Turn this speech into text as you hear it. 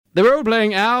The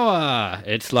role-playing hour.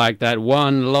 It's like that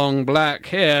one long black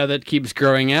hair that keeps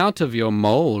growing out of your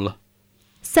mole.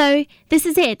 So, this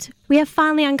is it. We have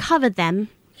finally uncovered them.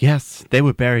 Yes, they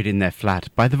were buried in their flat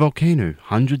by the volcano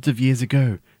hundreds of years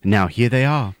ago. And now here they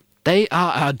are. They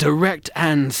are our direct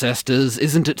ancestors.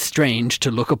 Isn't it strange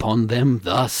to look upon them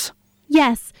thus?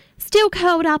 Yes, still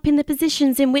curled up in the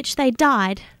positions in which they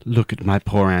died. Look at my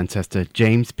poor ancestor,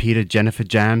 James Peter Jennifer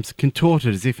Jams,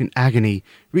 contorted as if in agony,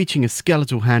 reaching a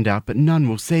skeletal hand out, but none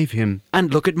will save him.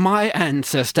 And look at my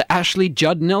ancestor, Ashley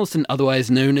Judd Nelson,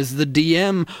 otherwise known as the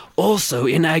DM, also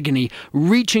in agony,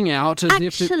 reaching out as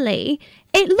if... Actually,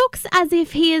 it looks as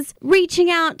if he is reaching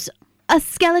out a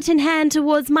skeleton hand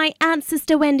towards my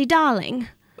ancestor Wendy Darling.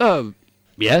 Oh,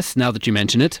 yes, now that you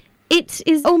mention it. It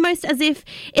is almost as if,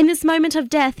 in this moment of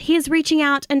death, he is reaching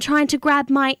out and trying to grab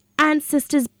my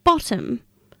ancestor's bottom.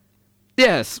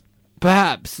 Yes,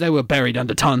 perhaps they were buried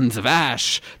under tons of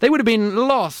ash. They would have been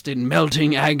lost in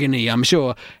melting agony, I'm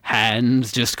sure.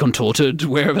 Hands just contorted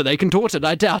wherever they contorted.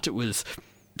 I doubt it was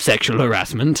sexual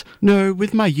harassment. No,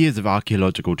 with my years of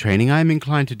archaeological training, I am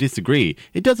inclined to disagree.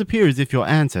 It does appear as if your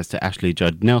ancestor, Ashley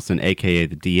Judd Nelson, aka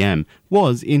the DM,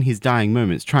 was, in his dying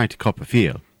moments, trying to cop a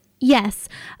feel. Yes,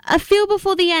 a feel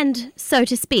before the end, so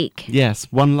to speak. Yes,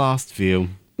 one last feel.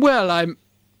 Well, I'm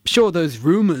sure those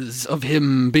rumours of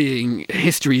him being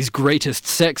history's greatest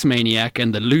sex maniac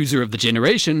and the loser of the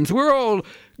generations were all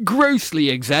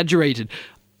grossly exaggerated.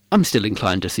 I'm still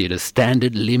inclined to see it as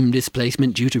standard limb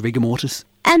displacement due to rigor mortis.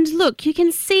 And look, you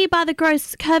can see by the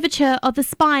gross curvature of the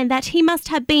spine that he must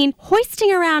have been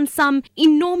hoisting around some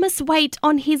enormous weight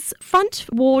on his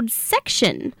frontward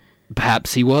section.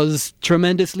 Perhaps he was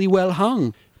tremendously well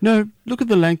hung. No, look at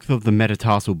the length of the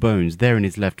metatarsal bones there in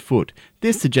his left foot.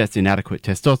 This suggests inadequate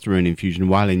testosterone infusion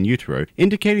while in utero,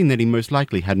 indicating that he most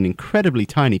likely had an incredibly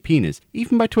tiny penis,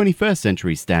 even by 21st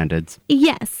century standards.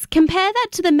 Yes, compare that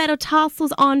to the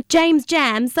metatarsals on James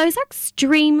Jams. Those are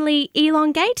extremely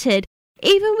elongated.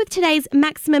 Even with today's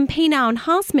maximum penile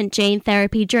enhancement gene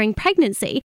therapy during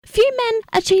pregnancy, few men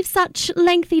achieve such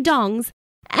lengthy dongs.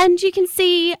 And you can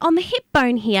see on the hip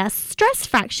bone here, stress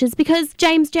fractures because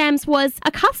James Jams was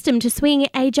accustomed to swinging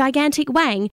a gigantic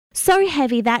wang, so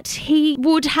heavy that he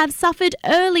would have suffered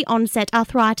early onset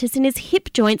arthritis in his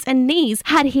hip joints and knees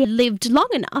had he lived long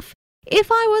enough.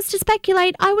 If I was to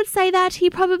speculate, I would say that he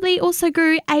probably also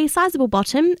grew a sizable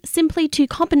bottom simply to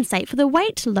compensate for the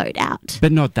weight load out.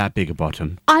 But not that big a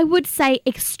bottom. I would say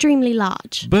extremely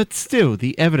large. But still,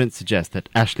 the evidence suggests that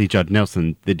Ashley Judd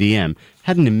Nelson, the DM,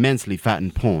 had an immensely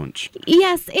fattened paunch.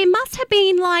 Yes, it must have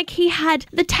been like he had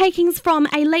the takings from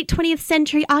a late 20th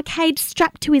century arcade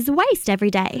strapped to his waist every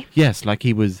day. Yes, like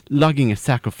he was lugging a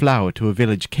sack of flour to a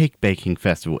village cake baking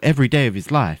festival every day of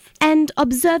his life. And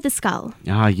observe the skull.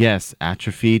 Ah, yes,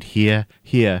 atrophied here,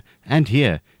 here, and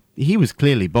here. He was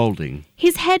clearly balding.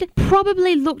 His head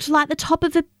probably looked like the top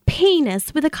of a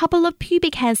penis with a couple of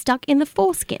pubic hairs stuck in the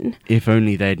foreskin. If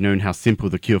only they'd known how simple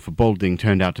the cure for balding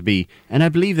turned out to be, and I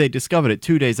believe they discovered it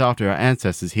 2 days after our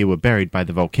ancestors here were buried by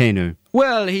the volcano.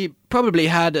 Well, he probably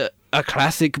had a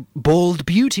classic bald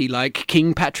beauty like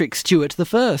King Patrick Stewart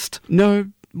I. No,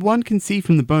 one can see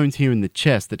from the bones here in the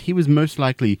chest that he was most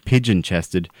likely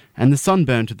pigeon-chested, and the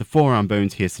sunburn to the forearm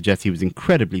bones here suggests he was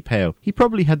incredibly pale. He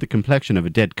probably had the complexion of a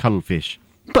dead cuttlefish.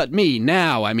 But me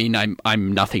now, I mean,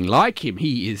 I'm nothing like him.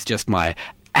 He is just my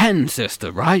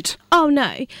ancestor, right? Oh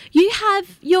no, you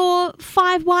have your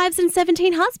 5 wives and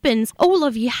 17 husbands, all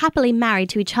of you happily married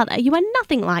to each other. You are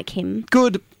nothing like him.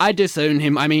 Good, I disown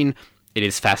him. I mean, it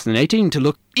is fascinating to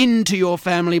look into your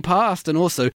family past, and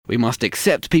also we must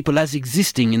accept people as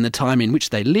existing in the time in which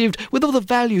they lived, with all the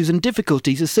values and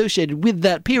difficulties associated with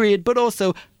that period, but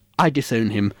also I disown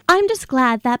him. I'm just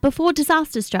glad that before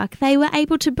disaster struck, they were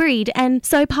able to breed and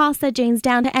so pass their genes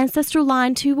down the ancestral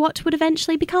line to what would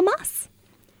eventually become us.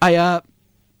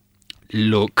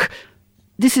 Look,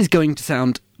 this is going to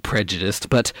sound prejudiced,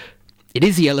 but it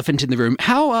is the elephant in the room.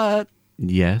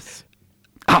 Yes?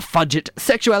 Fudge it.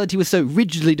 Sexuality was so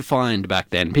rigidly defined back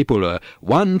then. People were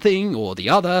one thing or the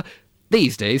other.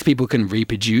 These days, people can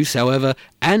reproduce however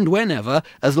and whenever,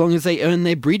 as long as they earn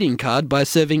their breeding card by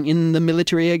serving in the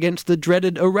military against the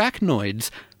dreaded arachnoids.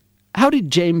 How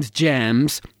did James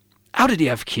Jams... How did he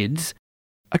have kids?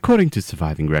 According to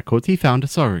surviving records, he found a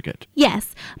surrogate.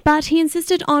 Yes, but he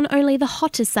insisted on only the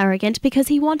hottest surrogate because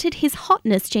he wanted his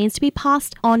hotness genes to be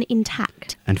passed on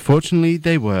intact. And fortunately,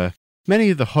 they were. Many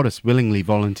of the hottest willingly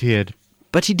volunteered.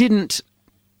 But he didn't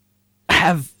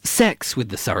have sex with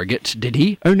the surrogate, did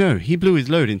he? Oh no, he blew his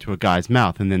load into a guy's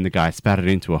mouth and then the guy spat it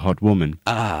into a hot woman.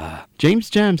 James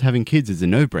Jams having kids is a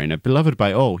no-brainer. Beloved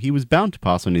by all, he was bound to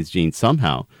pass on his genes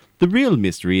somehow. The real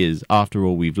mystery is, after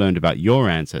all we've learned about your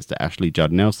ancestor, Ashley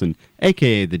Judd Nelson,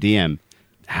 aka the DM,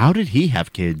 how did he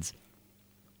have kids?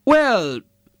 Well,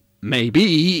 maybe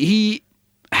he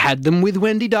had them with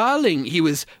Wendy Darling. He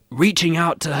was reaching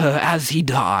out to her as he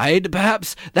died.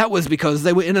 Perhaps that was because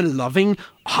they were in a loving,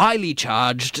 highly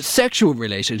charged sexual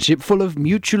relationship full of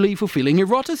mutually fulfilling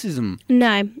eroticism.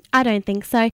 No, I don't think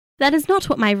so. That is not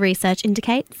what my research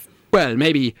indicates. Well,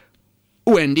 maybe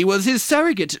Wendy was his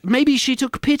surrogate. Maybe she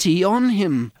took pity on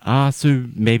him. So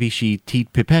maybe she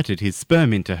pipetted his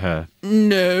sperm into her.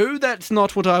 No, that's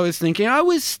not what I was thinking. I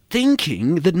was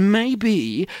thinking that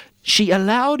maybe she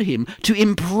allowed him to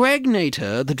impregnate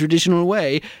her the traditional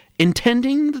way,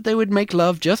 intending that they would make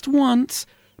love just once.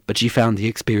 But she found the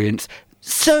experience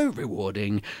so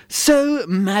rewarding, so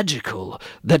magical,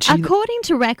 that she... According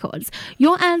to records,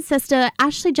 your ancestor,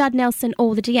 Ashley Judd Nelson,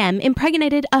 or the DM,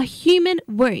 impregnated a human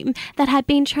womb that had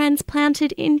been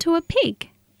transplanted into a pig.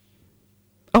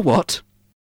 A what?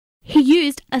 He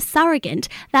used a surrogate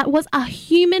that was a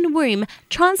human womb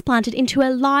transplanted into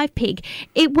a live pig.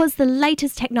 It was the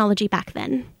latest technology back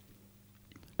then.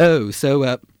 Oh,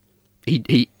 so,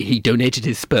 he donated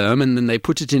his sperm and then they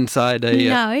put it inside a...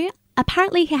 No.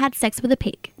 Apparently he had sex with a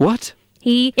pig. What?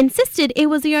 He insisted it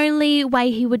was the only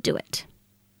way he would do it.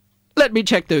 Let me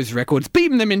check those records.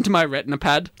 Beam them into my retina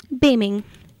pad. Beaming.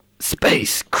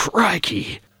 Space,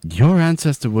 crikey. Your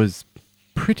ancestor was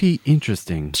pretty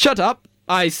interesting. Shut up.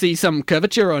 I see some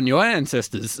curvature on your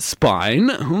ancestor's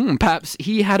spine. Perhaps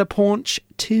he had a paunch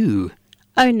too.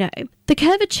 Oh no. The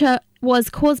curvature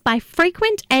was caused by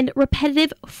frequent and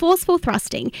repetitive forceful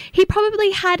thrusting. He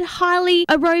probably had highly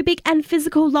aerobic and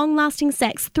physical long-lasting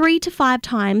sex 3 to 5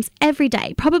 times every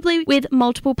day, probably with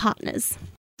multiple partners.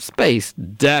 Space,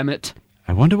 damn it.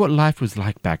 I wonder what life was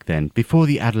like back then, before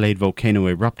the Adelaide volcano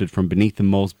erupted from beneath the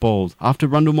mole's balls, after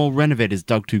Rundle Mole renovators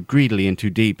dug too greedily and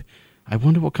too deep. I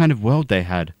wonder what kind of world they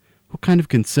had. What kind of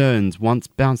concerns once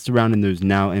bounced around in those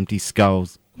now empty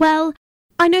skulls. Well,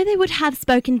 I know they would have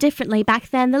spoken differently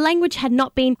back then. The language had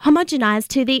not been homogenized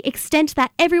to the extent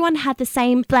that everyone had the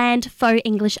same bland faux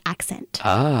English accent.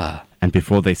 Ah. And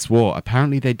before they swore,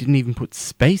 apparently they didn't even put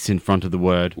space in front of the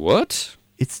word. What?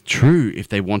 It's true. If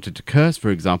they wanted to curse, for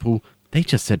example, they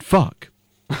just said fuck.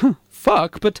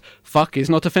 Fuck? But fuck is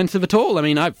not offensive at all. I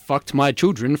mean, I fucked my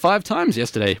children 5 times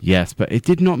yesterday. Yes, but it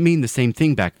did not mean the same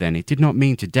thing back then. It did not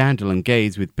mean to dandle and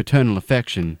gaze with paternal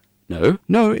affection. No?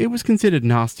 No, it was considered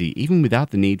nasty, even without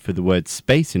the need for the word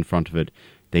space in front of it.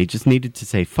 They just needed to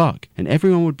say fuck, and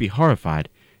everyone would be horrified.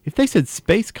 If they said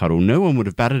space cuddle, no one would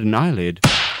have batted an eyelid.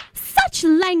 Such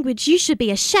language, you should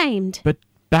be ashamed. But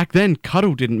back then,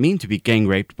 cuddle didn't mean to be gang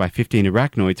raped by 15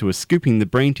 arachnoids who are scooping the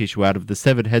brain tissue out of the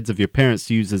severed heads of your parents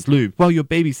to use as lube, while your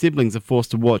baby siblings are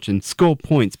forced to watch and score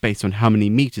points based on how many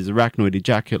meters arachnoid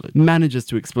ejaculate manages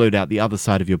to explode out the other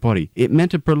side of your body. It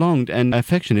meant a prolonged and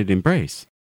affectionate embrace.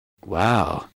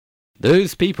 Wow.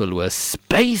 Those people were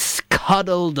space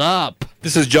cuddled up.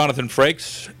 This is Jonathan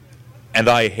Frakes, and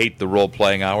I hate the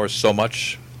role-playing hours so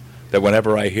much that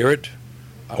whenever I hear it,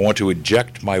 I want to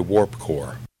eject my warp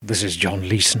core. This is John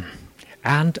Leeson,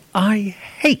 and I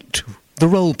hate the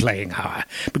role-playing hour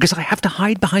because I have to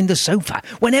hide behind the sofa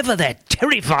whenever their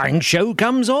terrifying show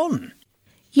comes on.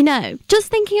 You know,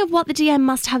 just thinking of what the DM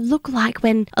must have looked like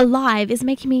when alive is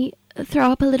making me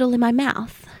throw up a little in my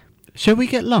mouth. Shall we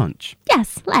get lunch?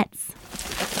 Yes, let's.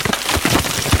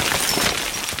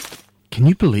 Can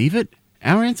you believe it?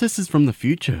 Our ancestors from the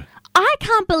future. I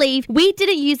can't believe we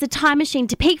didn't use a time machine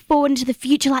to peek forward into the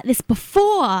future like this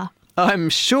before. I'm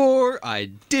sure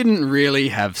I didn't really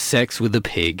have sex with a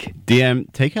pig. DM,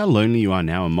 take how lonely you are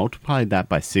now and multiply that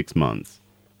by 6 months.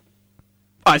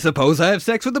 I suppose I have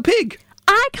sex with a pig.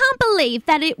 I can't believe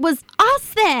that it was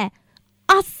us there.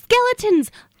 Us skeletons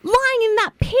lying in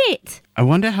that pit. I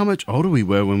wonder how much older we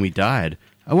were when we died.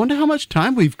 I wonder how much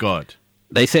time we've got.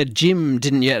 They said Jim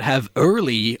didn't yet have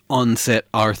early onset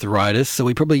arthritis, so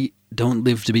we probably don't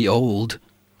live to be old.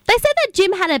 They said that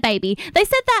Jim had a baby. They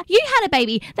said that you had a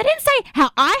baby. They didn't say how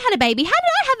I had a baby. How did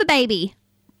I have a baby?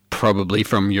 Probably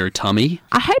from your tummy.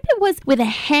 I hope it was with a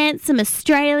handsome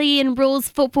Australian rules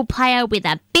football player with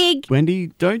a big... Wendy,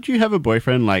 don't you have a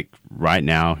boyfriend, like, right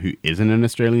now who isn't an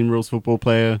Australian rules football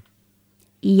player?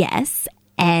 Yes,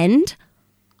 and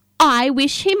I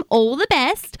wish him all the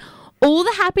best, all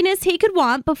the happiness he could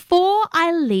want before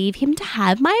I leave him to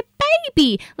have my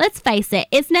baby. Let's face it,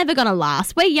 it's never going to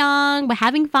last. We're young, we're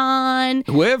having fun.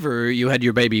 Whoever you had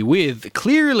your baby with,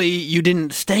 clearly you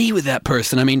didn't stay with that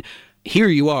person. I mean, here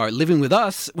you are, living with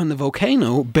us when the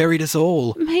volcano buried us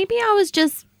all. Maybe I was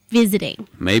just visiting.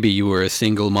 Maybe you were a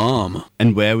single mom.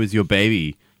 And where was your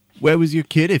baby? Where was your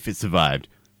kid if it survived?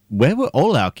 Where were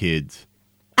all our kids?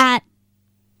 At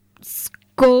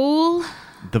school?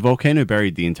 The volcano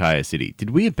buried the entire city.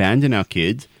 Did we abandon our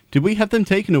kids? Did we have them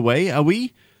taken away? Are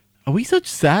we such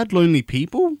sad, lonely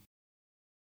people?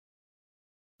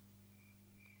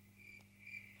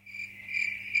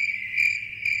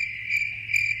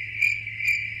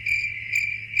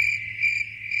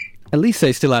 At least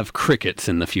they still have crickets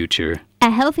in the future.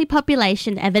 A healthy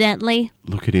population, evidently.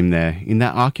 Look at him there, in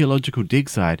that archaeological dig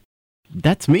site.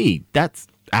 That's me. That's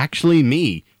actually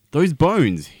me. Those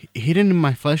bones, hidden in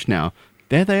my flesh now.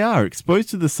 There they are, exposed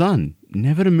to the sun,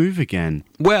 never to move again.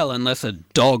 Well, unless a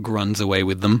dog runs away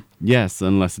with them. Yes,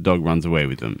 unless a dog runs away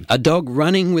with them. A dog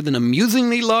running with an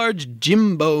amusingly large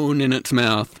gym bone in its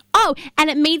mouth. Oh, and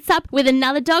it meets up with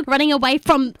another dog running away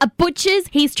from a butcher's.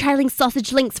 He's trailing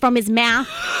sausage links from his mouth.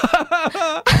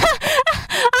 I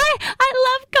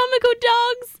love comical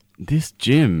dogs. This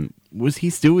Jim, was he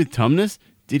still with Tumnus?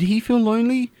 Did he feel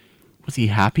lonely? Was he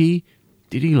happy?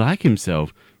 Did he like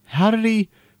himself?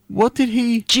 What did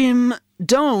he... Jim,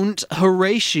 don't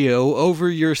Horatio over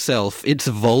yourself. It's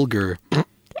vulgar.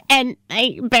 And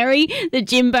they bury the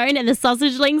gym bone and the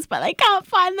sausage links, but they can't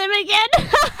find them again.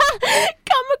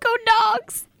 Comical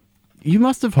dogs. You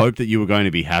must have hoped that you were going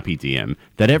to be happy, DM,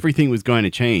 that everything was going to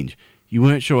change. You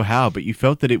weren't sure how, but you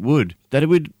felt that it would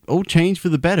all change for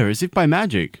the better, as if by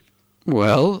magic.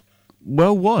 Well,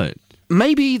 what?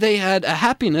 maybe they had a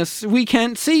happiness we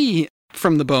can't see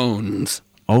from the bones.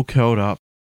 All curled up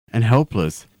and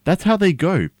helpless. That's how they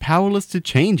go, powerless to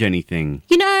change anything.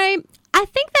 You know, I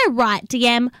think they're right,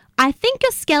 DM. I think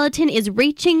your skeleton is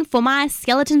reaching for my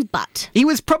skeleton's butt. He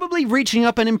was probably reaching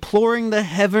up and imploring the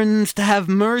heavens to have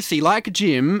mercy, like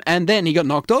Jim, and then he got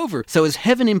knocked over. So his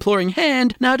heaven-imploring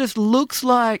hand now just looks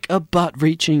like a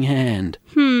butt-reaching hand.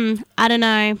 I don't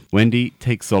know. Wendy,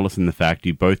 take solace in the fact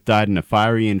you both died in a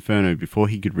fiery inferno before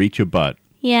he could reach your butt.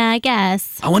 Yeah, I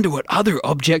guess. I wonder what other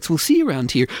objects we'll see around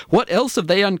here. What else have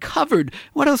they uncovered?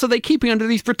 What else are they keeping under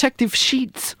these protective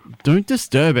sheets? Don't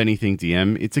disturb anything,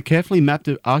 DM. It's a carefully mapped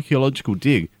archaeological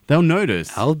dig. They'll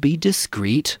notice. I'll be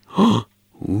discreet. Ooh,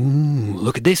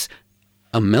 look at this.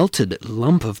 A melted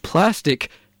lump of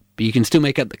plastic. But you can still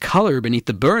make out the color beneath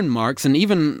the burn marks and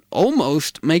even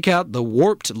almost make out the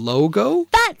warped logo.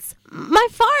 That's my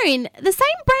phone. The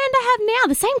same brand I have now.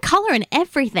 The same color and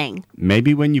everything.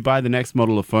 Maybe when you buy the next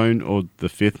model of phone or the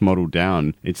 5th model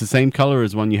down, it's the same color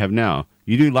as one you have now.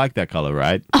 You do like that color,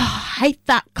 right? Oh, I hate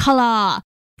that color.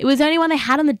 It was the only one they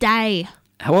had on the day.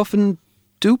 How often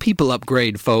do people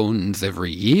upgrade phones?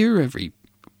 Every year? Every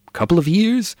couple of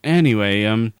years?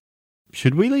 Anyway,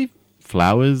 should we leave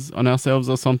flowers on ourselves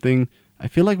or something? I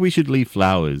feel like we should leave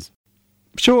flowers.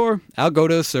 Sure, I'll go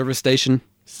to a service station.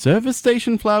 Service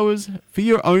station flowers? For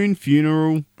your own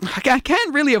funeral? I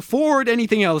can't really afford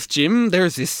anything else, Jim.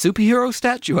 There's this superhero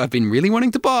statue I've been really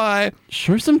wanting to buy.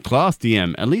 Show some class,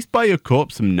 DM. At least buy your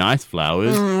corpse some nice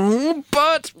flowers.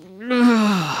 But...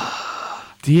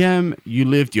 DM, you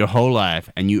lived your whole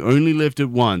life, and you only lived it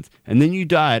once, and then you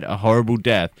died a horrible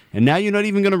death, and now you're not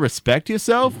even going to respect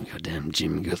yourself? Goddamn,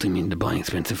 Jim guilting me into buying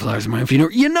expensive flowers for my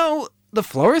funeral. You know, the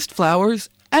florist flowers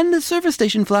and the service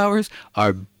station flowers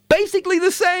are basically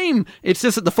the same. It's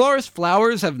just that the florist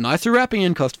flowers have nicer wrapping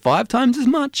and cost 5 times as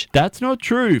much. That's not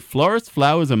true. Florist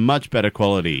flowers are much better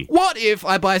quality. What if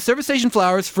I buy service station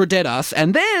flowers for dead us,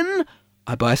 and then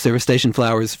I buy service station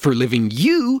flowers for living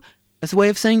you as a way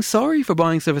of saying sorry for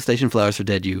buying service station flowers for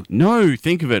dead you? No,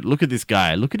 think of it. Look at this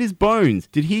guy. Look at his bones.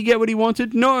 Did he get what he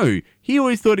wanted? No. He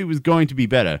always thought it was going to be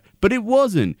better, but it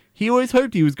wasn't. He always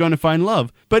hoped he was going to find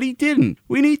love, but he didn't.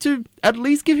 We need to at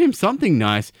least give him something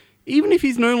nice, even if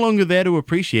he's no longer there to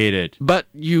appreciate it. But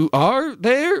you are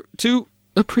there to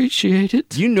appreciate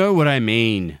it? You know what I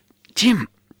mean. Jim,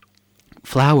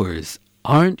 flowers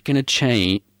aren't going to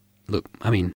change. Look,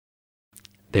 I mean,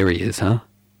 there he is, huh?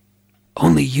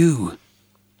 Only you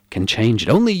can change it.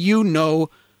 Only you know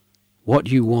what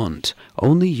you want.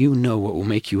 Only you know what will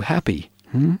make you happy.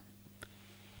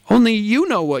 Only you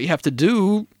know what you have to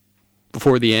do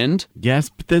before the end. Yes,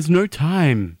 but there's no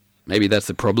time. Maybe that's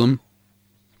the problem.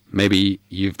 Maybe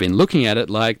you've been looking at it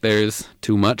like there's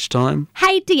too much time.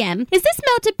 Hey, DM, is this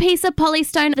melted piece of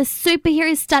polystone the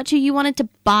superhero statue you wanted to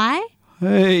buy?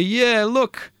 Hey, yeah,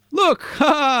 look,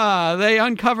 they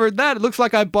uncovered that. It looks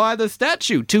like I buy the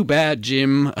statue. Too bad,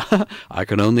 Jim. I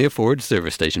can only afford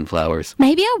service station flowers.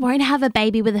 Maybe I won't have a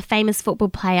baby with a famous football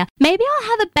player. Maybe I'll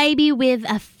have a baby with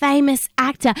a famous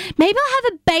actor. Maybe I'll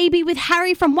have a baby with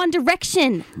Harry from One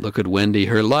Direction. Look at Wendy.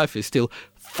 Her life is still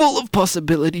full of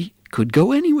possibility. Could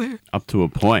go anywhere. Up to a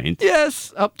point.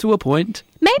 Yes, up to a point.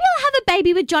 Maybe I'll have a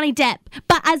baby with Johnny Depp,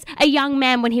 but as a young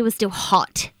man when he was still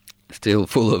hot. Still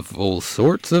full of all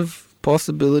sorts of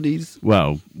possibilities.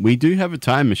 Well, we do have a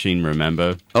time machine,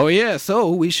 remember? Oh yeah,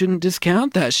 so we shouldn't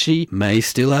discount that she may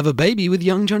still have a baby with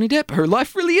young Johnny Depp. Her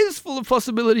life really is full of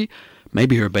possibility.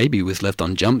 Maybe her baby was left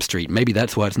on Jump Street. Maybe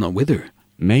that's why it's not with her.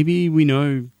 Maybe we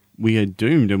know we are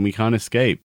doomed and we can't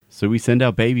escape, so we send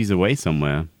our babies away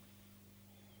somewhere.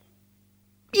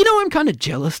 You know, I'm kind of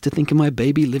jealous to think of my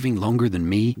baby living longer than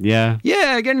me. Yeah.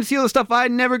 Yeah, getting to see all the stuff I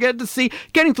never get to see,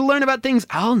 getting to learn about things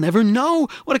I'll never know.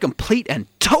 What a complete and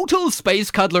total space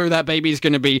cuddler that baby's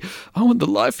going to be. I want the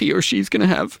life he or she's going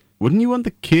to have. Wouldn't you want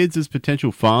the kids as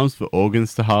potential farms for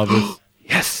organs to harvest?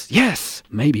 Yes.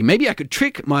 Maybe I could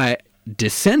trick my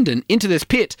descendant into this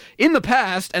pit in the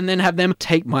past and then have them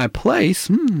take my place.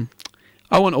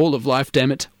 I want all of life, damn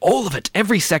it. All of it.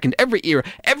 Every second, every era,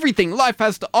 everything life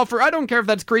has to offer. I don't care if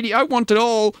that's greedy. I want it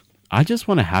all. I just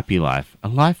want a happy life. A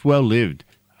life well lived.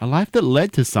 A life that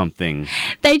led to something.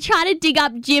 They try to dig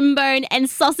up Jim Bone and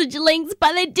Sausage Links,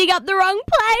 but they dig up the wrong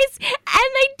place. And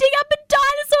they dig up a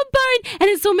dinosaur bone. And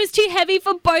it's almost too heavy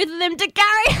for both of them to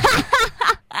carry.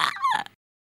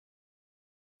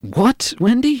 What,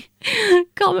 Wendy?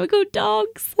 Comical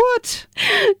dogs. What?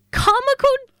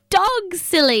 Comical dogs,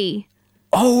 silly.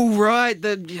 Oh, right.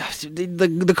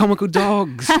 The comical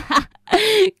dogs.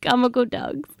 Comical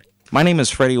dogs. My name is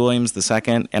Freddie Williams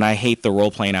II, and I hate the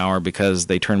role-playing hour because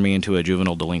they turned me into a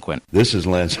juvenile delinquent. This is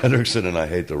Lance Henriksen, and I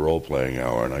hate the role-playing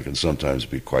hour, and I can sometimes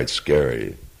be quite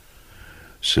scary.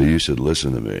 So you should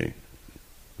listen to me.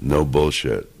 No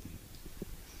bullshit.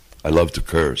 I love to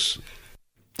curse.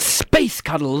 Space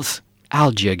cuddles.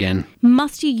 Algae again.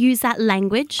 Must you use that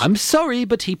language? I'm sorry,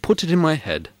 but he put it in my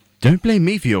head. Don't blame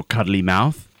me for your cuddly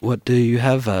mouth. What, do you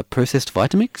have processed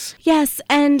Vitamix? Yes,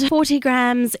 and 40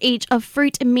 grams each of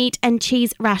fruit, meat and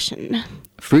cheese ration.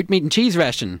 Fruit, meat and cheese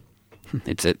ration.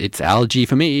 It's algae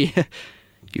for me.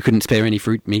 You couldn't spare any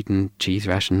fruit, meat and cheese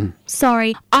ration?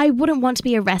 Sorry, I wouldn't want to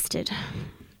be arrested.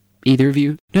 Either of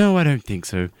you? No, I don't think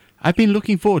so. I've been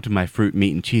looking forward to my fruit,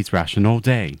 meat and cheese ration all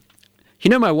day.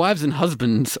 You know, my wives and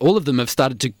husbands, all of them have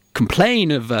started to complain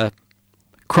of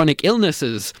chronic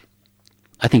illnesses.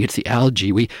 I think it's the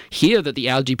algae. We hear that the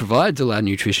algae provides all our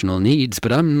nutritional needs,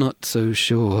 but I'm not so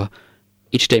sure.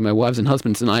 Each day my wives and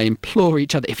husbands and I implore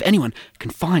each other, if anyone can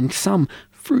find some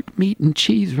fruit, meat and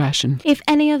cheese ration. If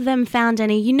any of them found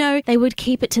any, you know they would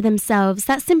keep it to themselves.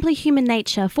 That's simply human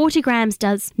nature. 40 grams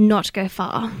does not go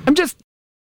far.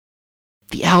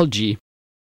 The algae.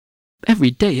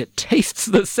 Every day it tastes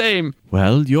the same.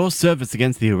 Well, your service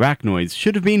against the arachnoids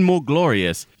should have been more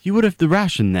glorious. You would have the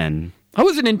ration then. I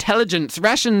was in intelligence.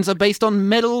 Rations are based on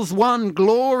medals won,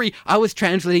 glory. I was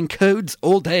translating codes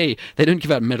all day. They don't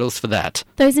give out medals for that.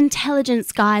 Those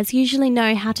intelligence guys usually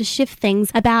know how to shift things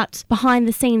about behind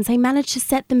the scenes. They manage to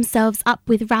set themselves up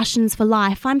with rations for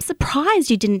life. I'm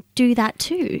surprised you didn't do that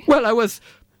too. Well, I was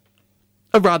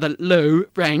a rather low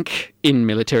rank in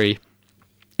military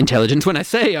intelligence. When I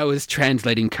say I was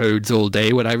translating codes all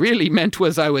day, what I really meant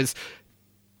was I was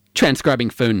transcribing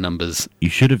phone numbers. You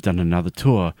should have done another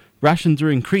tour. Rations are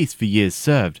increased for years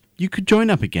served. You could join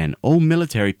up again. All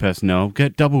military personnel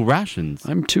get double rations.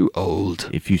 I'm too old.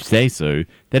 If you say so.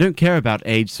 They don't care about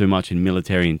age so much in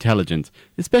military intelligence,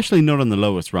 especially not on the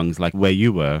lowest rungs like where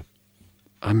you were.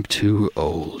 I'm too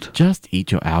old. Just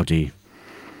eat your algae.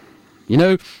 You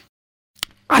know,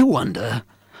 I wonder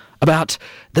about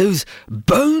those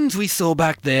bones we saw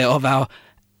back there of our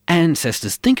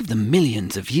ancestors. Think of the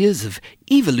millions of years of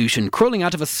evolution crawling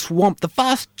out of a swamp, the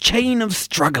vast chain of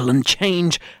struggle and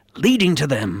change leading to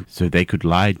them. So they could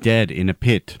lie dead in a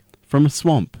pit, from a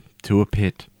swamp to a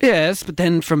pit. Yes, but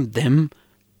then from them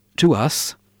to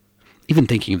us. Even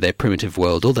thinking of their primitive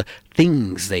world, all the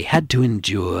things they had to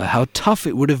endure, how tough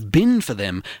it would have been for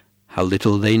them, how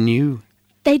little they knew.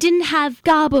 They didn't have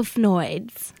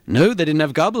garbofnoids. No, they didn't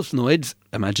have garbofnoids.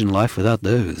 Imagine life without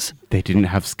those. They didn't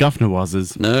have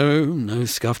scuffnawazers. No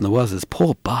scuffnawazers.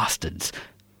 Poor bastards.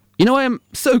 You know, I am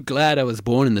so glad I was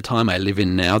born in the time I live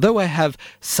in now. Though I have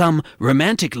some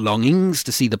romantic longings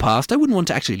to see the past, I wouldn't want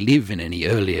to actually live in any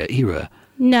earlier era.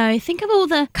 No, think of all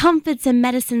the comforts and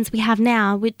medicines we have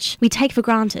now, which we take for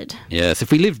granted. Yes,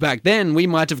 if we lived back then, we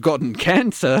might have gotten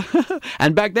cancer.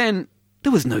 And back then,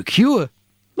 there was no cure.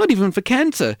 Not even for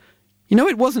cancer. You know,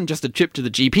 it wasn't just a trip to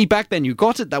the GP. Back then, you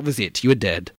got it, that was it. You were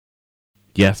dead.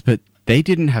 Yes, but they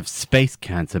didn't have space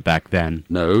cancer back then.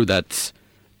 No, that's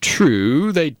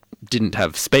true. They didn't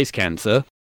have space cancer.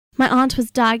 My aunt was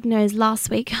diagnosed last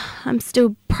week. I'm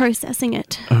still processing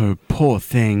it. Oh, poor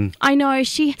thing. I know,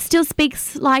 she still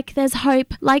speaks like there's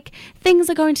hope, like things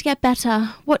are going to get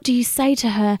better. What do you say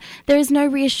to her? There is no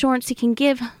reassurance you can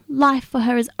give. Life for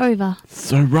her is over.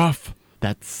 So rough.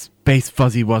 That's Space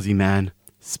fuzzy wuzzy, man.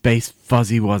 Space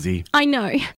fuzzy wuzzy. I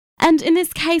know. And in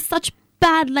this case, such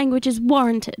bad language is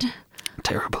warranted.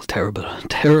 Terrible, terrible,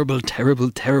 terrible,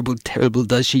 terrible, terrible, terrible.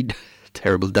 Does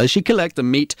she collect the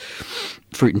meat,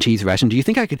 fruit and cheese ration? Do you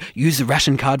think I could use the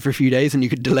ration card for a few days and you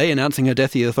could delay announcing her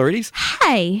death to the authorities?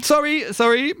 Hey! Sorry.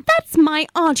 That's my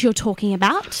aunt you're talking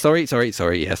about. Sorry.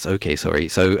 Yes, okay, sorry.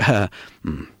 So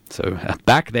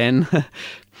back then,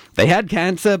 they had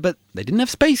cancer, but they didn't have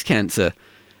space cancer.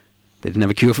 They didn't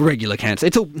have a cure for regular cancer.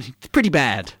 It's pretty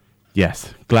bad.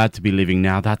 Yes, glad to be living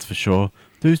now, that's for sure.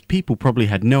 Those people probably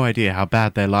had no idea how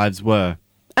bad their lives were.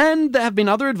 And there have been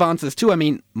other advances too. I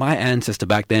mean, my ancestor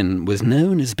back then was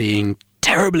known as being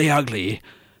terribly ugly.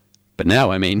 But now,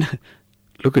 I mean,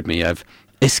 look at me, I've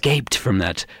escaped from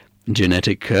that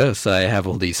genetic curse. I have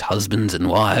all these husbands and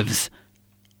wives.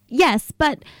 Yes,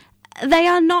 but they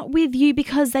are not with you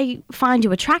because they find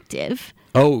you attractive.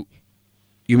 Oh,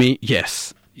 you mean,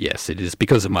 yes, it is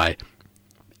because of my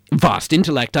vast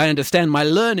intellect. I understand my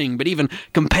learning, but even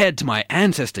compared to my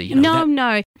ancestor,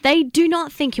 No, they do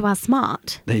not think you are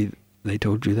smart. They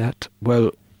told you that?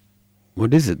 Well,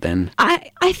 what is it then?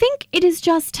 I think it is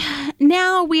just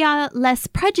now we are less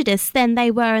prejudiced than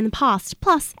they were in the past.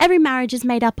 Plus, every marriage is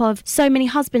made up of so many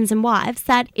husbands and wives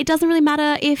that it doesn't really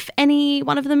matter if any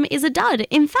one of them is a dud.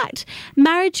 In fact,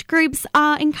 marriage groups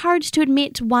are encouraged to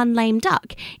admit one lame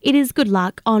duck. It is good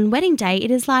luck. On wedding day,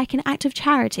 it is like an act of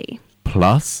charity.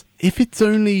 Plus, if it's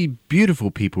only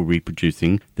beautiful people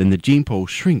reproducing, then the gene pool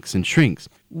shrinks and shrinks.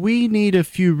 We need a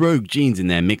few rogue genes in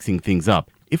there mixing things up.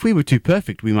 If we were too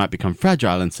perfect, we might become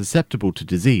fragile and susceptible to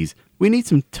disease. We need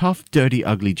some tough, dirty,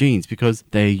 ugly genes because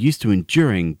they are used to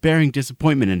enduring, bearing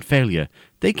disappointment and failure.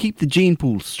 They keep the gene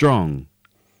pool strong.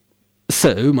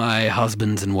 So my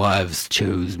husbands and wives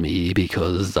chose me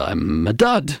because I'm a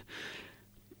dud.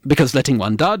 Because letting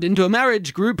one dud into a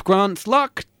marriage group grants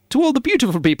luck to all the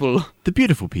beautiful people. The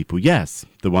beautiful people, yes.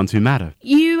 The ones who matter.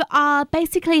 You are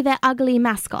basically their ugly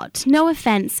mascot. No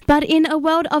offense, but in a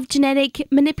world of genetic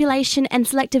manipulation and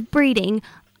selective breeding,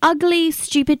 ugly,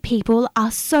 stupid people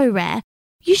are so rare.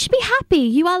 You should be happy.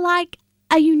 You are like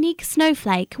a unique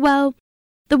snowflake. Well,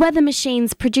 the weather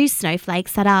machines produce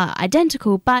snowflakes that are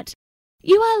identical, but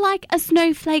you are like a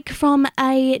snowflake from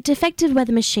a defective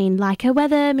weather machine, like a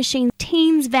weather machine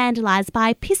teens vandalized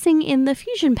by pissing in the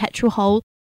fusion petrol hole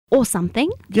or something.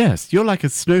 Yes, you're like a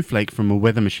snowflake from a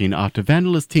weather machine after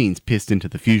vandalous teens pissed into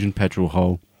the fusion petrol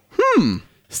hole.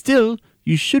 Still,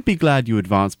 you should be glad you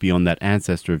advanced beyond that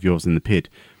ancestor of yours in the pit.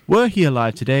 Were he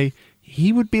alive today,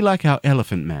 he would be like our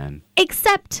elephant man.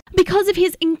 Except because of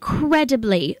his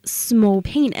incredibly small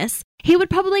penis, he would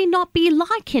probably not be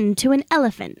likened to an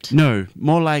elephant. No,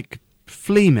 more like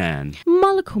Flea Man.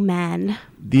 Molecule Man.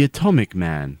 The Atomic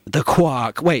Man. The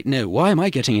Quark. Wait, no, why am I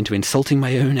getting into insulting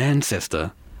my own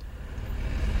ancestor?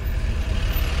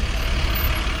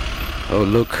 Oh,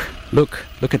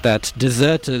 look at that.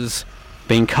 Deserters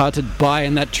being carted by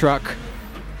in that truck.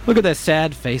 Look at their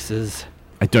sad faces.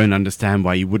 I don't understand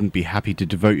why you wouldn't be happy to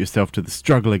devote yourself to the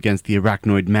struggle against the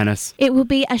arachnoid menace. It will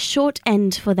be a short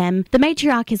end for them. The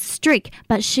matriarch is strict,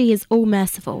 but she is all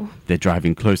merciful. They're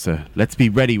driving closer. Let's be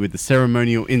ready with the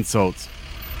ceremonial insults.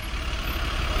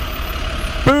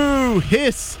 Boo!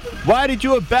 Hiss! Why did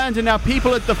you abandon our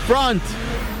people at the front?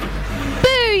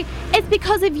 Boo! It's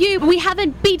because of you we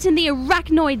haven't beaten the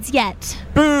arachnoids yet.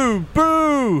 Boo!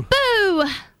 Boo! Boo!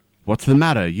 What's the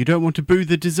matter? You don't want to boo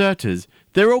the deserters?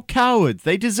 They're all cowards.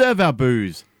 They deserve our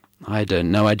boos. I don't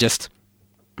know,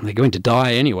 they're going to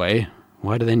die anyway.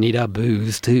 Why do they need our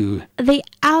booze too? The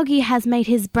algae has made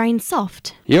his brain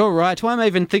soft. You're right, why am I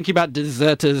even thinking about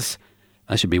deserters?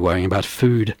 I should be worrying about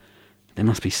food. There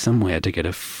must be somewhere to get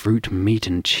a fruit, meat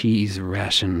and cheese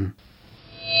ration.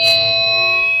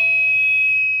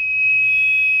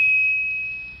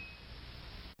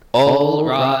 All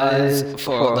rise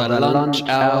for the lunch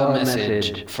hour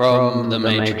message from the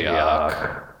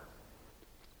matriarch.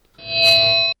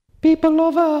 People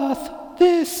of Earth,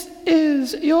 this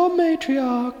is your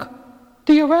matriarch.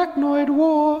 The arachnoid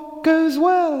war goes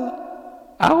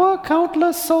well. Our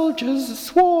countless soldiers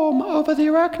swarm over the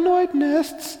arachnoid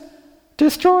nests,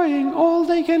 destroying all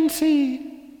they can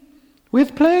see.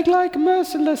 With plague-like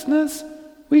mercilessness,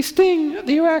 we sting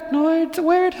the arachnoids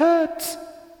where it hurts.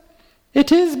 It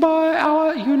is by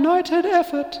our united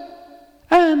effort,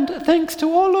 and thanks to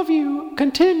all of you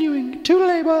continuing to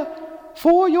labor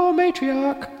for your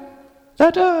matriarch,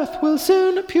 that Earth will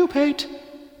soon pupate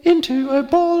into a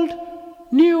bold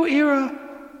new era.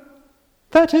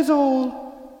 That is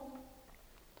all.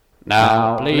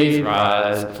 Now please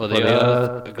rise for the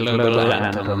Earth Global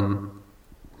Anthem.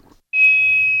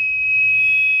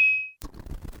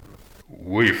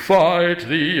 We fight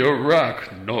the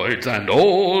arachnoids and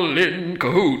all in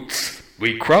cahoots.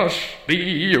 We crush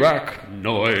the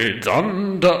arachnoids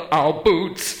under our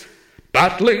boots,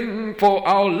 battling for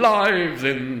our lives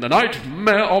in the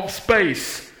nightmare of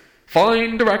space.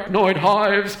 Find arachnoid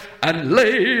hives and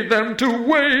lay them to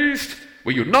waste.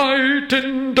 We unite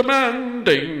in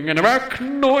demanding an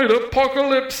arachnoid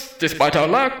apocalypse, despite our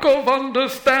lack of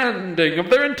understanding of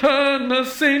their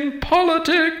internecine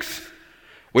politics.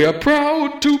 We are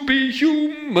proud to be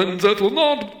humans that will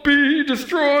not be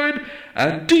destroyed,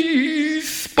 and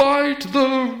despite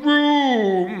the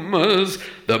rumors,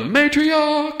 the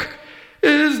matriarch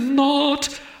is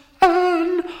not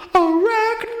an arachnoid.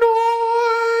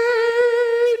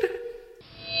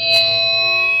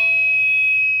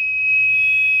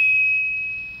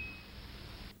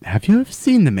 Have you ever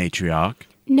seen the matriarch?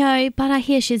 No, but I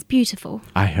hear she's beautiful.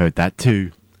 I heard that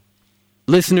too.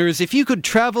 Listeners, if you could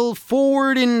travel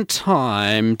forward in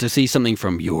time to see something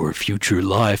from your future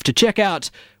life, to check out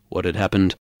what had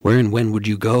happened, where and when would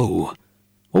you go?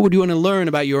 What would you want to learn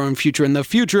about your own future and the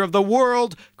future of the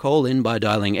world? Call in by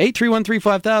dialing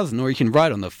 831-3000, or you can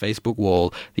write on the Facebook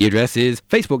wall. The address is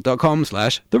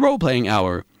facebook.com/The Roleplaying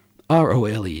Hour.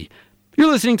 ROLE. You're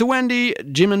listening to Wendy,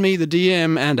 Jim and me, the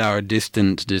DM, and our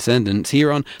distant descendants here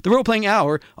on The Roleplaying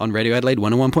Hour on Radio Adelaide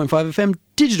 101.5 FM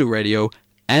digital radio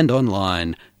and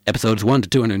online. Episodes 1 to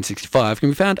 265 can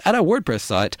be found at our WordPress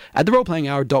site at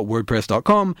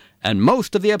theroleplayinghour.wordpress.com, and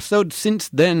most of the episodes since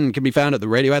then can be found at the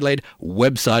Radio Adelaide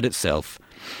website itself.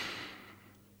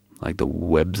 Like the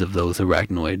webs of those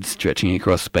arachnoids stretching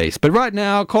across space. But right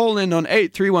now, call in on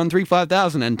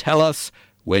 831-3000 and tell us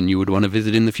when you would want to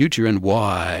visit in the future and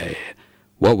why.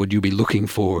 What would you be looking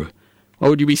for?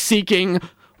 What would you be seeking?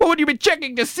 What would you be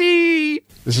checking to see?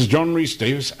 This is John Rhys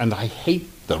Davis, and I hate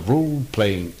the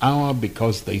role-playing hour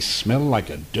because they smell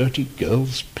like a dirty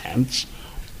girl's pants.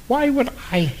 Why would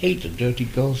I hate a dirty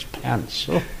girl's pants?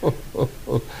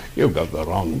 You've got the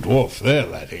wrong dwarf there,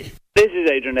 laddie. This is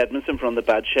Adrian Edmondson from the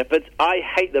Bad Shepherds. I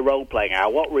hate the role-playing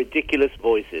hour. What ridiculous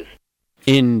voices.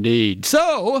 Indeed.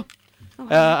 So,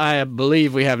 I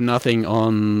believe we have nothing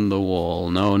on the wall.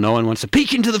 No one wants to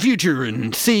peek into the future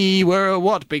and see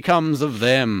what becomes of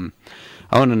them.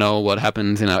 I want to know what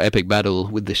happens in our epic battle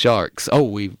with the sharks. Oh,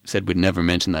 we said we'd never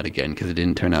mention that again because it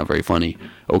didn't turn out very funny.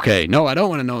 Okay, no, I don't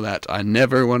want to know that. I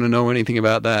never want to know anything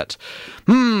about that.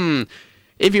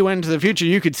 If you went into the future,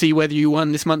 you could see whether you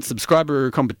won this month's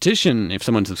subscriber competition. If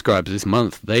someone subscribes this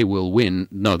month, they will win.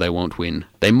 No, they won't win.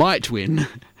 They might win.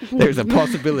 There's a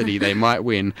possibility they might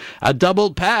win a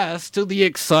double pass to the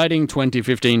exciting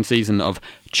 2015 season of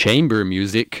chamber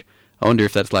music. I wonder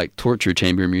if that's like torture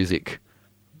chamber music.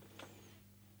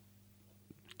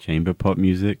 Chamber pop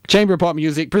music. Chamber pop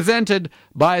music presented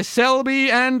by Selby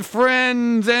and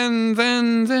Friends. They're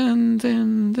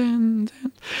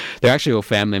actually all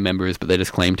family members, but they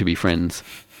just claim to be friends.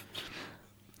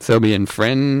 Selby and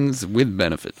Friends with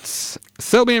benefits.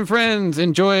 Selby and Friends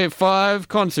enjoy 5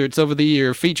 concerts over the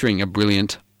year featuring a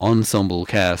brilliant ensemble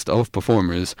cast of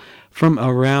performers from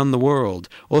around the world.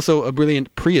 Also a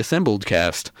brilliant pre-assembled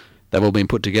cast that all been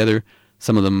put together.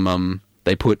 Some of them,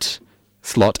 they put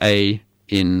slot A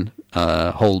in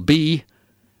hole B,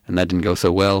 and that didn't go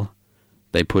so well.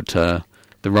 They put the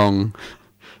wrong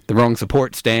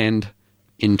support stand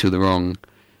into the wrong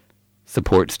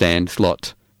support stand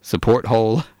slot support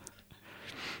hole.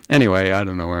 Anyway, I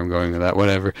don't know where I'm going with that.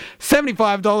 Whatever.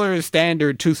 $75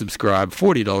 standard to subscribe.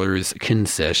 $40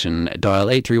 concession. Dial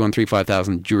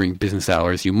 831-3000 during business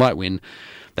hours. You might win.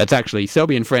 That's actually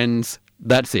Selby and Friends.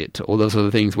 That's it. All those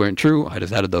other things weren't true. I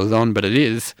just added those on, but it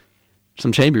is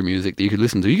some chamber music that you could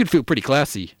listen to. You could feel pretty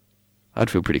classy.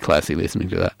 I'd feel pretty classy listening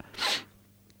to that.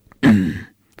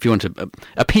 If you want to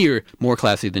appear more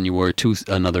classy than you were to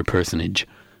another personage.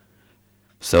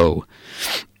 So,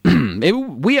 maybe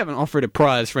we haven't offered a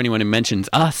prize for anyone who mentions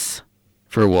us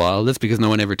for a while. That's because no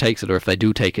one ever takes it, or if they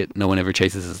do take it, no one ever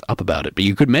chases us up about it. But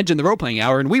you could mention the role-playing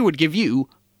hour, and we would give you...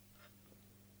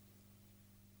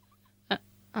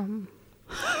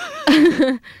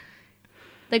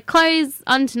 The close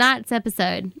on tonight's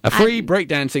episode. A free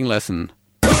breakdancing lesson.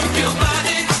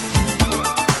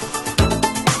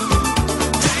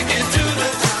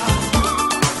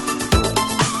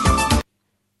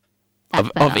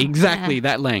 Of exactly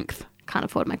that length. Can't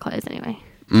afford my clothes anyway.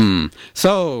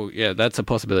 So, yeah, that's a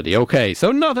possibility. Okay,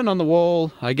 so nothing on the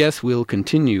wall. I guess we'll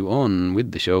continue on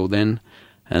with the show then.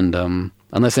 And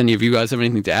unless any of you guys have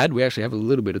anything to add, we actually have a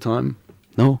little bit of time.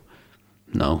 No,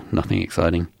 nothing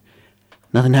exciting.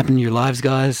 Nothing happened in your lives,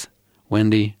 guys?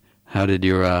 Wendy, how did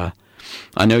your... I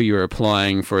know you were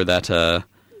applying for that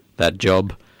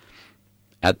job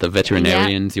at the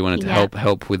veterinarians. You wanted to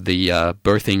help with the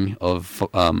birthing of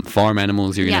farm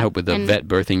animals. You're going to help with the vet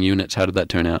birthing units. How did that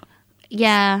turn out?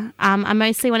 Yeah, I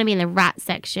mostly want to be in the rat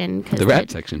section. The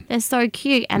rat section? They're so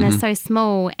cute and they're so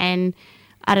small, and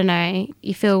I don't know,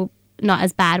 you feel not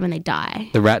as bad when they die.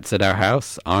 The rats at our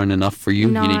house aren't enough for you.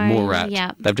 No, you need more rats.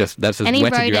 Yeah. That's just Any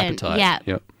whetted your rodent, appetite. yeah.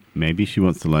 Yep. Maybe she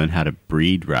wants to learn how to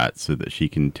breed rats so that she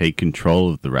can take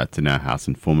control of the rats in our house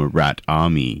and form a rat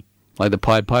army. Like the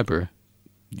Pied Piper?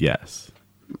 Yes.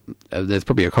 There's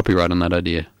probably a copyright on that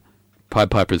idea.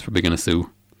 Pied Piper's probably going to sue.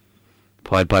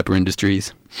 Pied Piper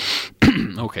Industries.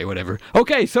 Okay, whatever.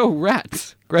 Okay, so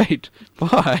rats. Great.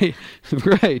 Bye.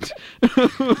 Great.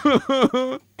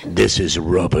 This is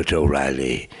Robert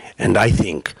O'Reilly, and I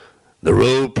think the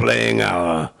role-playing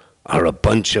hour are a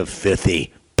bunch of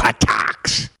filthy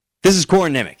pataks. This is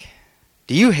Corin Nimick.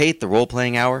 Do you hate the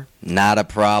role-playing hour? Not a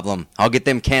problem. I'll get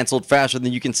them canceled faster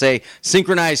than you can say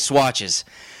synchronized swatches.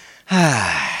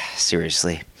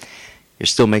 Seriously. You're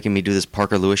still making me do this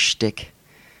Parker Lewis shtick?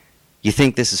 You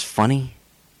think this is funny?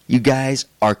 You guys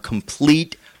are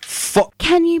complete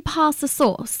Can you pass the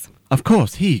sauce? Of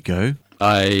course, here you go.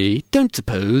 I don't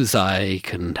suppose I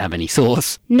can have any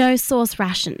sauce. No sauce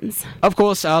rations. Of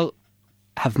course, I'll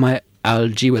have my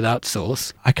algae without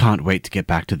sauce. I can't wait to get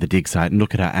back to the dig site and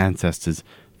look at our ancestors.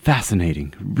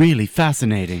 Fascinating. Really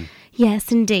fascinating.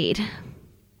 Yes, indeed.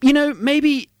 You know,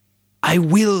 maybe I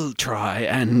will try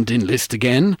and enlist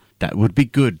again. That would be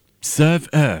good. Serve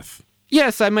Earth.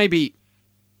 Yes, I may be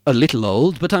a little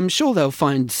old, but I'm sure they'll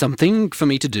find something for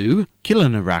me to do. Kill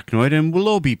an arachnoid and we'll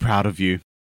all be proud of you.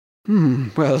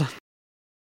 Well...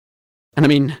 And I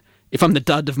mean, if I'm the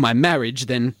dud of my marriage,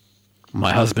 then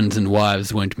my husbands and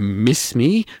wives won't miss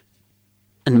me.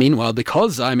 And meanwhile,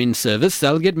 because I'm in service,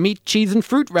 they'll get meat, cheese and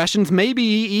fruit rations, maybe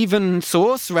even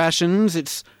sauce rations.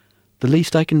 It's the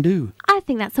least I can do. I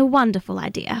think that's a wonderful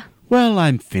idea. Well,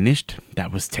 I'm finished.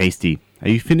 That was tasty. Are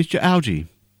you finished your algae?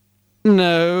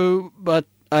 No, but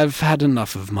I've had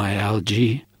enough of my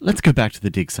algae. Let's go back to the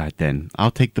dig site then.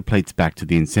 I'll take the plates back to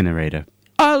the incinerator.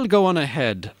 I'll go on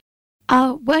ahead.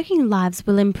 Our working lives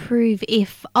will improve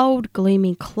if old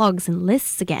gloomy clogs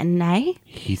enlists again, eh?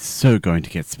 He's so going to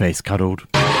get space cuddled.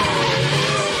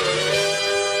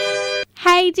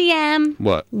 Hey, DM.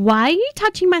 What? Why are you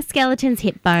touching my skeleton's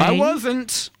hip bone? I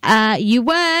wasn't. You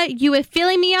were. You were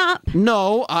filling me up.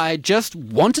 No, I just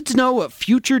wanted to know what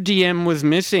future DM was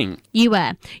missing. You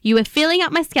were. You were filling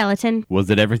up my skeleton. Was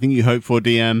it everything you hoped for,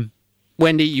 DM?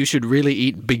 Wendy, you should really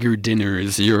eat bigger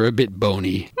dinners. You're a bit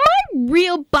bony. My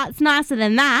real butt's nicer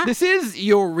than that. This is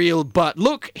your real butt.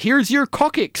 Look, here's your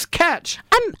coccyx. Catch.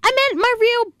 I meant my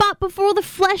real butt before all the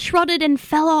flesh rotted and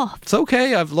fell off. It's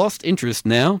okay. I've lost interest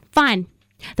now. Fine.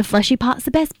 The fleshy part's the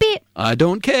best bit. I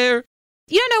don't care.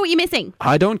 You don't know what you're missing.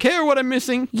 I don't care what I'm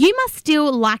missing. You must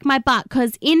still like my butt,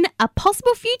 because in a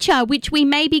possible future, which we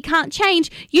maybe can't change,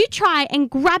 you try and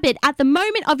grab it at the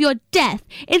moment of your death.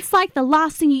 It's like the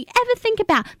last thing you ever think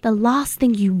about, the last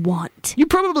thing you want. You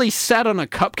probably sat on a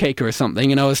cupcake or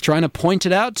something and I was trying to point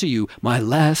it out to you. My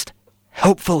last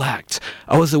helpful act.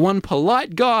 I was the one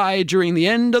polite guy during the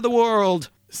end of the world.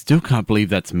 Still can't believe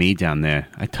that's me down there.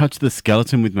 I touched the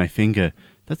skeleton with my finger.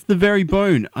 That's the very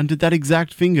bone under that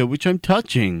exact finger which I'm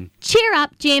touching. Cheer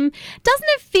up, Jim. Doesn't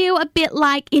it feel a bit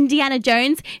like Indiana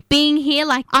Jones being here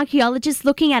like archaeologists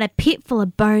looking at a pit full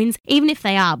of bones, even if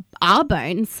they are our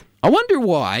bones? I wonder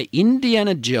why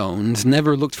Indiana Jones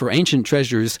never looked for ancient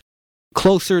treasures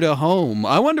closer to home.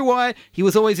 I wonder why he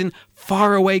was always in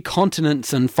faraway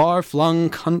continents and far-flung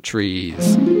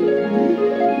countries.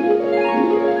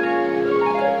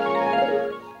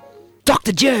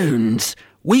 Dr. Jones,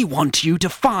 we want you to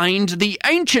find the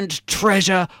ancient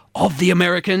treasure of the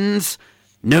Americans,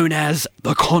 known as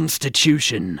the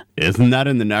Constitution. Isn't that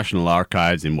in the National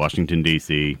Archives in Washington,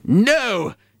 D.C.?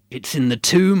 No, it's in the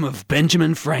tomb of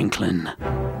Benjamin Franklin.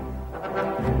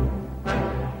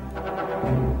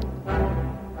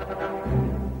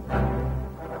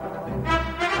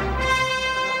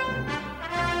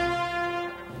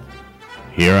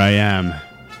 Here I am,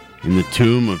 in the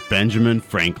tomb of Benjamin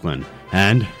Franklin,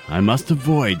 and I must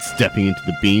avoid stepping into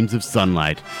the beams of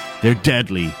sunlight. They're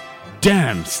deadly.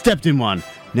 Damn, stepped in one.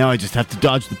 Now I just have to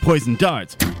dodge the poison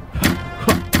darts.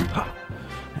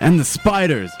 And the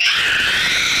spiders.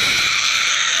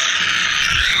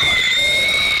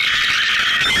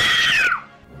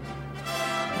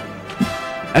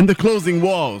 And the closing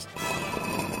walls.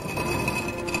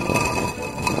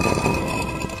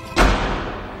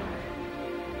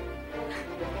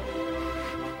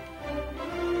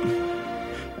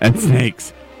 And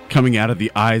snakes coming out of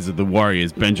the eyes of the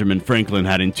warriors Benjamin Franklin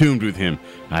had entombed with him.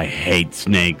 I hate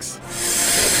snakes.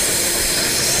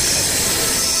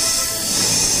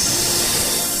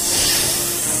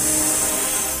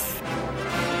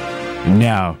 And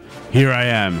now, here I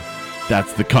am.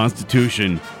 That's the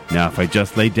Constitution. Now, if I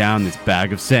just lay down this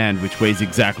bag of sand, which weighs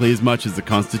exactly as much as the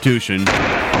Constitution...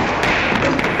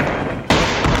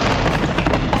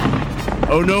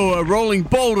 Oh no, a rolling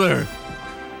boulder!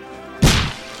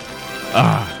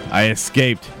 I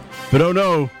escaped. But oh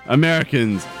no,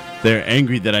 Americans. They're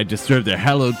angry that I disturbed their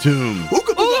hallowed tomb.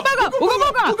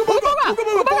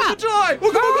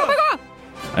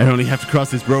 I only have to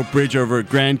cross this rope bridge over a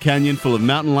Grand Canyon full of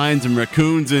mountain lions and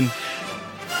raccoons and...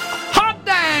 Hot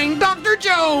dang, Dr.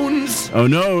 Jones! Oh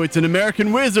no, it's an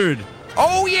American wizard!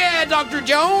 Oh yeah, Dr.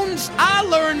 Jones! I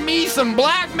learned me some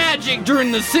black magic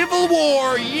during the Civil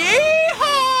War.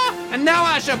 Yeehaw! And now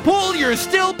I shall pull your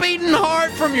still beating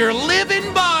heart from your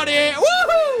living body.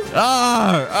 Woohoo!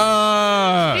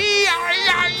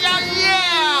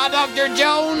 Yeah, Dr.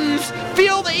 Jones!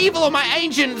 Feel the evil of my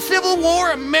ancient Civil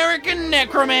War American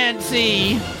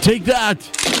necromancy. Take that!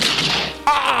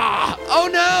 Oh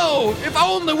no! If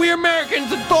only we Americans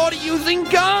had thought of using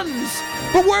guns!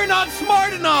 But we're not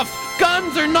smart enough!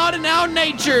 Guns are not in our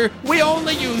nature! We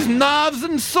only use knives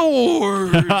and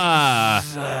swords!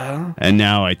 And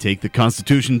now I take the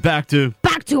Constitution back to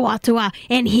Ottawa,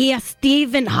 and here's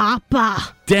Stephen Harper.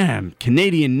 Damn,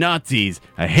 Canadian Nazis!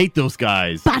 I hate those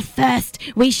guys! But first,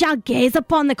 we shall gaze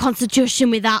upon the Constitution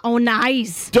with our own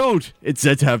eyes. Don't! It's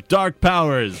said to have dark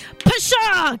powers!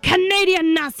 Pshaw!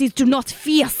 Canadian Nazis do not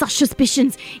fear such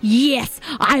suspicions. Yes,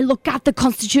 I look at the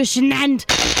Constitution and...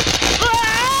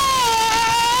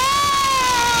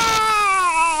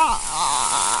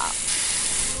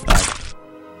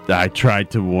 I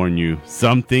tried to warn you.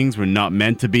 Some things were not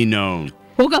meant to be known.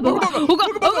 More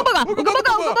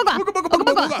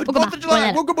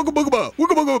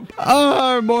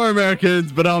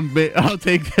Americans, but I'll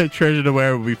take the treasure to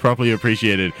where it will be properly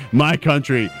appreciated. My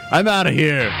country. I'm out of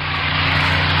here.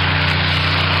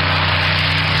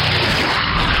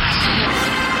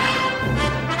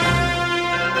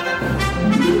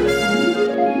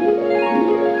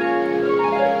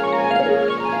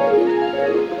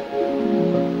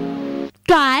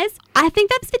 Guys, I think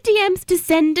that's the DM's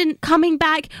descendant coming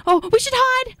back. Oh, we should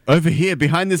hide. Over here,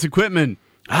 behind this equipment.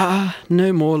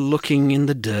 No more looking in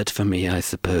the dirt for me, I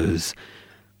suppose.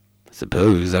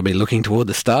 I'll be looking toward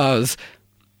the stars,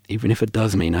 even if it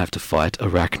does mean I have to fight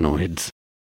arachnoids.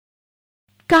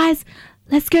 Guys,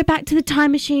 let's go back to the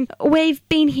time machine. We've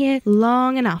been here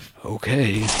long enough.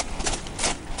 Okay.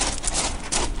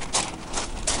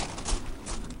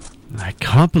 I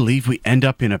can't believe we end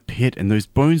up in a pit and those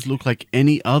bones look like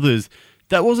any others.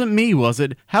 That wasn't me, was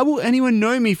it? How will anyone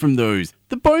know me from those?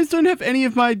 The bones don't have any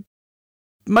of my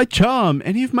charm,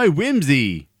 any of my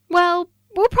whimsy. Well,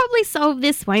 we'll probably solve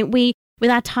this, won't we?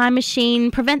 With our time machine,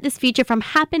 prevent this future from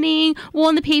happening,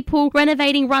 warn the people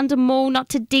renovating Rundle Mall not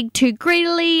to dig too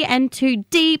greedily and too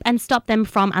deep and stop them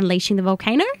from unleashing the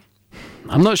volcano.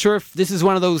 I'm not sure if this is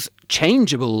one of those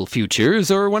changeable futures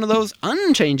or one of those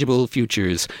unchangeable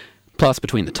futures. Plus,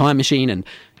 between the time machine and,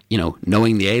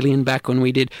 knowing the alien back when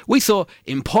we did, we saw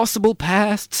impossible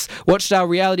pasts, watched our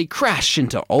reality crash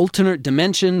into alternate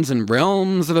dimensions and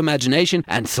realms of imagination,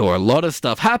 and saw a lot of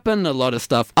stuff happen, a lot of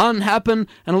stuff unhappen,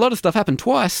 and a lot of stuff happen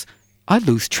twice. I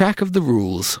lose track of the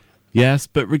rules. Yes,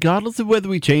 but regardless of whether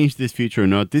we change this future or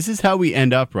not, this is how we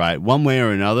end up, right? One way or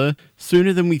another,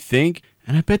 sooner than we think.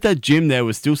 And I bet that Jim there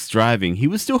was still striving. He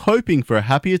was still hoping for a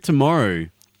happier tomorrow.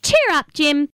 Cheer up,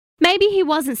 Jim. Maybe he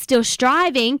wasn't still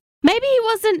striving. Maybe he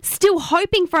wasn't still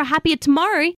hoping for a happier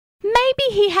tomorrow. Maybe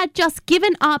he had just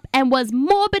given up and was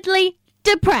morbidly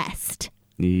depressed.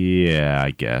 Yeah, I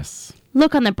guess.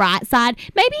 Look on the bright side.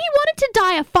 Maybe he wanted to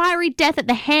die a fiery death at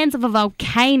the hands of a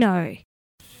volcano.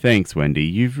 Thanks, Wendy.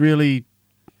 You've really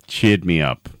cheered me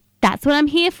up. That's what I'm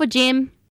here for, Jim.